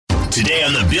Today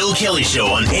on The Bill Kelly Show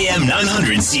on AM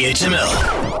 900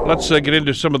 CHML. Let's get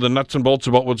into some of the nuts and bolts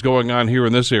about what's going on here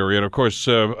in this area. And, of course,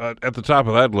 at the top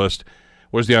of that list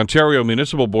was the Ontario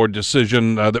Municipal Board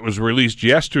decision that was released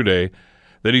yesterday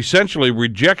that essentially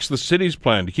rejects the city's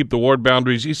plan to keep the ward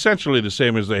boundaries essentially the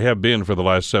same as they have been for the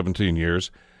last 17 years.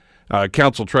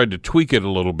 Council tried to tweak it a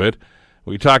little bit.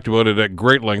 We talked about it at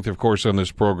great length, of course, on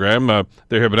this program.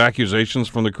 There have been accusations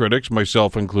from the critics,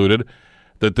 myself included,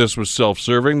 that this was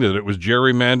self-serving, that it was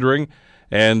gerrymandering,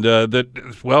 and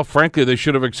that, well, frankly, they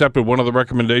should have accepted one of the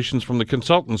recommendations from the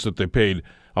consultants that they paid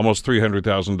almost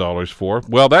 $300,000 for.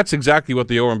 Well, that's exactly what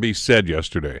the OMB said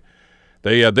yesterday.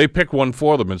 They picked one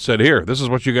for them and said, here, this is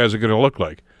what you guys are going to look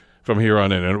like from here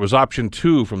on in. And it was option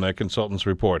 2 from that consultant's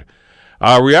report.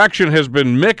 Reaction has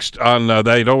been mixed on that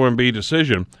OMB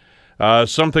decision.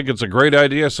 Some think it's a great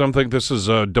idea. Some think this is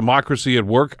democracy at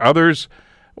work. Others,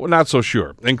 well, not so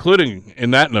sure. Including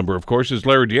in that number, of course, is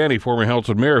Larry Deaney, former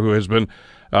Hamilton mayor, who has been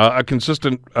a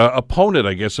consistent opponent,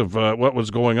 I guess, of what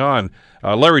was going on.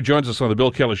 Larry joins us on the Bill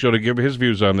Kelly Show to give his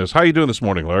views on this. How are you doing this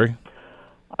morning, Larry?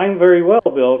 I'm very well,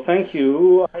 Bill. Thank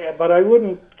you. But I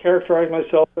wouldn't characterize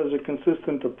myself as a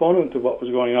consistent opponent of what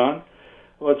was going on,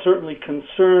 but certainly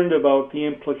concerned about the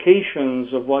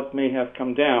implications of what may have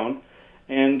come down.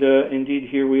 And indeed,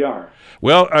 here we are.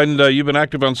 Well, and you've been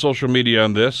active on social media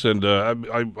on this, and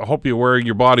I hope you're wearing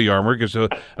your body armor, because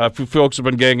a few folks have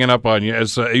been ganging up on you,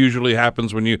 as usually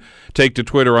happens when you take to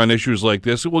Twitter on issues like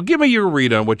this. Well, give me your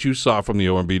read on what you saw from the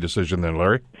OMB decision then,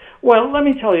 Larry. Well, let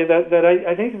me tell you that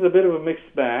I think it's a bit of a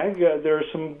mixed bag. There are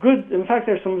some good, in fact,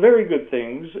 there's some very good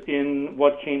things in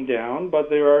what came down, but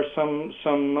there are some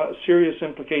serious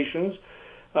implications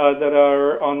that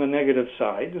are on the negative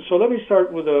side. So let me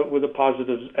start with the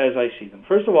positives as I see them.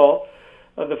 First of all,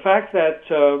 the fact that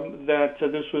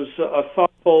this was a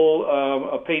thoughtful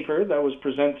a paper that was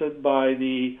presented by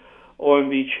the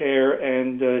OMB chair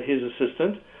and his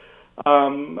assistant,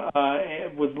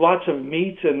 with lots of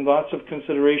meat and lots of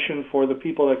consideration for the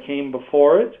people that came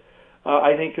before it,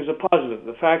 I think is a positive.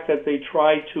 The fact that they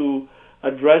try to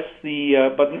address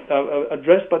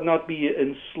but not be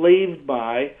enslaved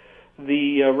by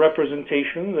the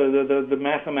representation, the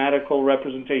mathematical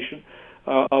representation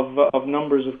of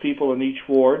numbers of people in each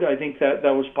ward. I think that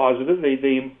was positive.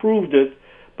 They improved it,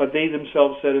 but they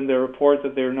themselves said in their report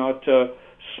that they're not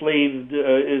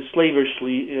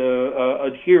slavishly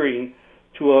adhering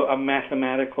to a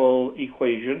mathematical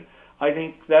equation. I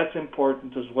think that's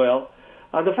important as well.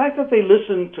 The fact that they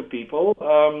listened to people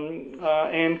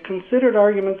and considered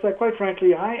arguments that, quite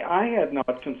frankly, I had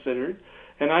not considered.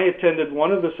 And I attended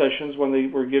one of the sessions when they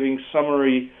were giving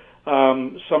summary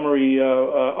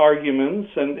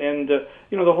arguments, and the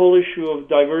whole issue of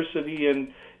diversity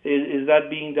and is that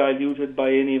being diluted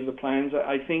by any of the plans?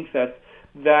 I think that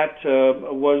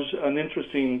was an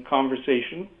interesting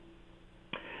conversation,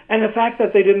 and the fact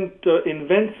that they didn't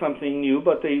invent something new,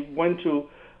 but they went to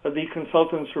the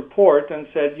consultant's report and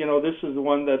said, this is the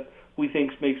one that we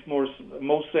think makes most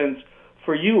sense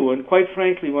for you. And quite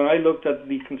frankly, when I looked at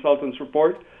the consultant's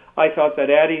report, I thought that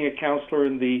adding a councillor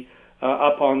in the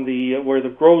up on the where the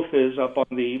growth is up on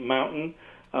the mountain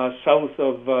south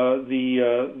of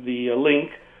the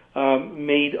link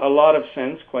made a lot of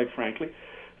sense. Quite frankly,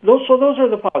 those are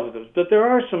the positives, but there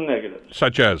are some negatives.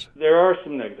 Such as? There are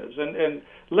some negatives, and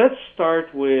let's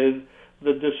start with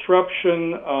the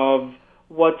disruption of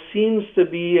what seems to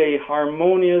be a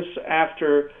harmonious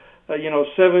after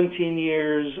 17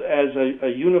 years as a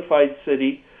unified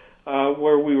city,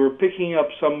 where we were picking up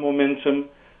some momentum.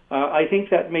 I think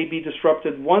that may be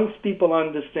disrupted once people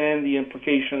understand the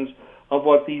implications of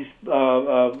what these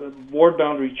ward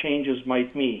boundary changes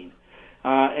might mean.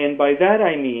 And by that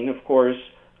I mean, of course,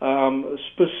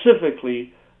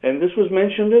 specifically, and this was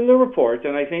mentioned in the report,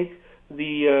 and I think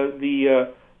the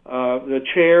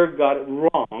chair got it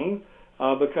wrong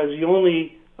because he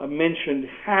only mentioned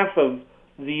half of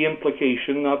the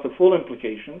implication, not the full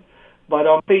implication. But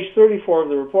on page 34 of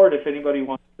the report, if anybody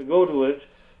wants to go to it,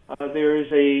 there is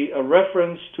a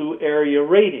reference to area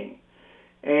rating,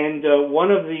 and one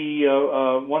of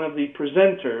the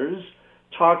presenters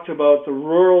talked about the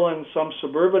rural and some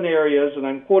suburban areas, and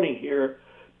I'm quoting here,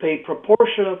 pay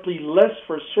proportionately less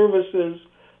for services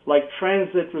like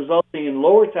transit, resulting in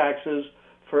lower taxes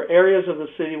for areas of the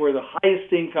city where the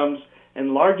highest incomes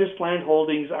and largest land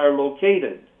holdings are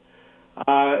located.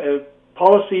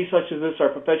 Policies such as this are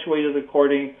perpetuated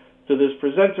according to this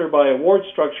presenter by a ward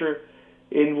structure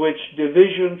in which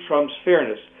division trumps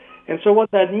fairness. And so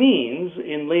what that means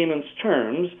in layman's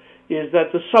terms is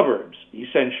that the suburbs,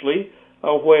 essentially,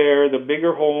 where the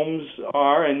bigger homes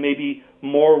are and maybe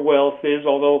more wealth is,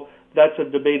 although that's a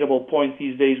debatable point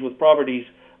these days with properties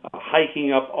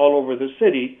hiking up all over the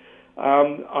city,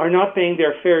 are not paying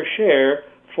their fair share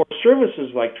for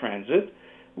services like transit.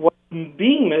 What's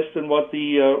being missed and what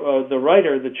the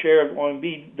writer, the chair of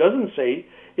OMB, doesn't say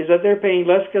is that they're paying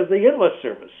less because they get less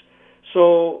service.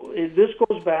 So this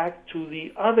goes back to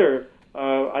the other,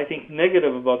 I think,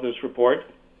 negative about this report,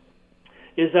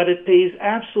 is that it pays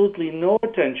absolutely no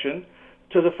attention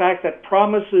to the fact that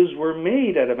promises were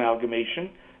made at amalgamation,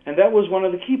 and that was one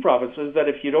of the key promises, that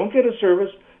if you don't get a service,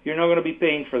 you're not going to be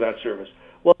paying for that service.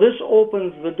 Well, this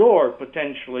opens the door,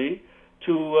 potentially,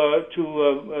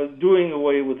 to doing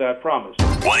away with that promise.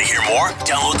 Want to hear more?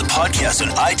 Download the podcast on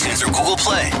iTunes or Google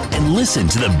Play and listen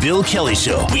to The Bill Kelly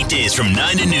Show weekdays from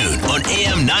 9 to noon on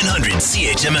AM 900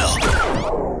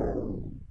 CHML.